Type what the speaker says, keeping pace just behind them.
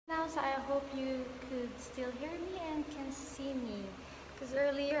so I hope you could still hear me and can see me. Because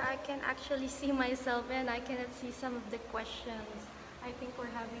earlier I can actually see myself and I cannot see some of the questions. I think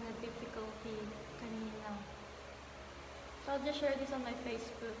we're having a difficulty kanina. So I'll just share this on my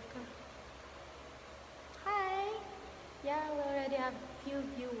Facebook. Hi! Yeah, we already have few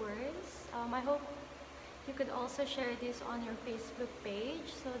viewers. I hope you could also share this on your Facebook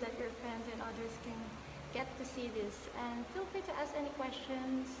page so that your friends and others can get to see this. And feel free to ask any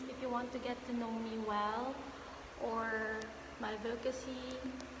questions if you want to get to know me well or my advocacy.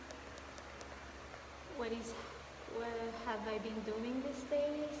 What have I been doing these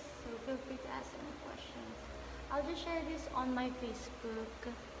days? So feel free to ask any questions. I'll just share this on my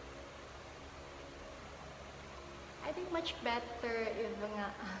Facebook. I think much better if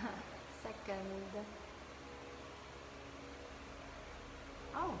nga second.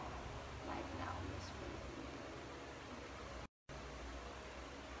 Oh, right now, Miss Philippine.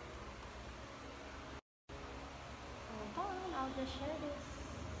 Hold on, I'll just share this.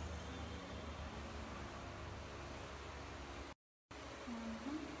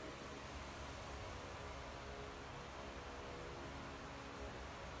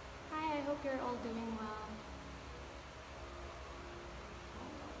 Hi, I hope you're all doing well.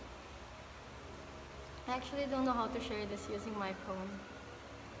 I actually don't know how to share this using my phone.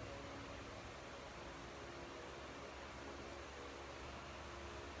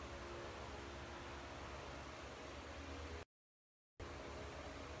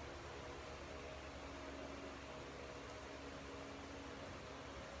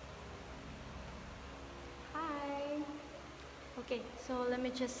 Hi. Okay, so let me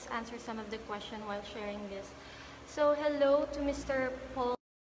just answer some of the question while sharing this. So hello to Mr. Paul.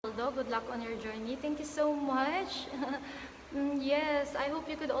 Good luck on your journey. Thank you so much. Yes, I hope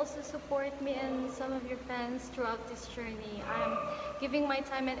you could also support me and some of your friends throughout this journey. I'm giving my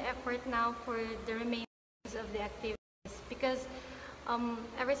time and effort now for the remaining of the activities because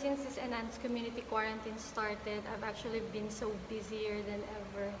ever since this enhanced community quarantine started, I've actually been so busier than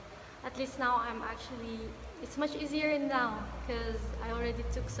ever. At least now it's much easier now because I already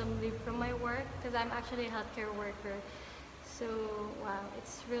took some leave from my work because I'm actually a healthcare worker. So wow,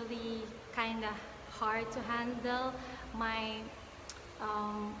 it's really kind of hard to handle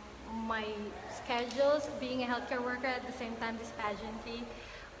um, my schedules being a healthcare worker at the same time this pageantry.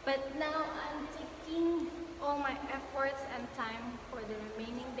 But now I'm taking all my efforts and time for the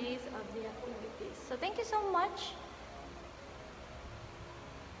remaining days of the activities. So thank you so much.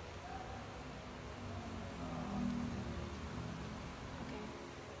 Okay,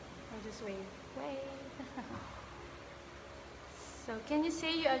 I'll just wait. Wait. So can you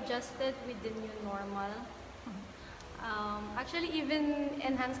say you adjusted with the new normal? Actually, even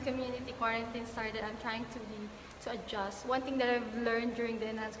enhanced community quarantine started, I'm trying to adjust. One thing that I've learned during the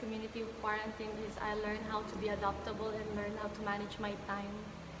enhanced community quarantine is I learned how to be adaptable and learn how to manage my time.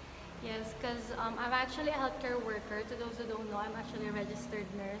 Yes, because I'm actually a healthcare worker. To those who don't know, I'm actually a registered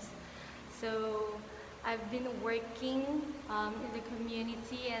nurse. So I've been working in the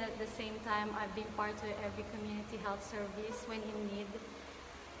community, and at the same time, I've been part of every community health service when in need.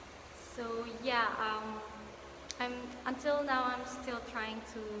 So yeah, until now I'm still trying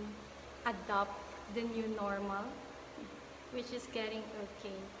to adopt the new normal, which is getting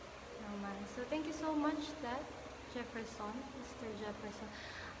okay naman. So thank you so much, that Jefferson, Mr. Jefferson.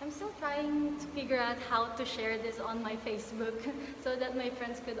 I'm still trying to figure out how to share this on my Facebook so that my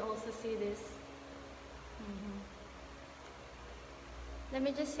friends could also see this. Let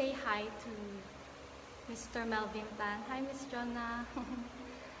me just say hi to Mr. Melvin Tan. Hi, Miss Jonah.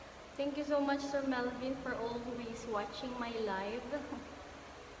 Thank you so much, Sir Melvin, for always watching my live.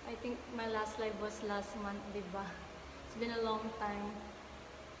 I think my last live was last month, diba? It's been a long time.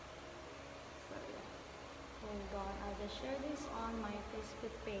 So, yeah. Hold on, I'll just share this on my Facebook.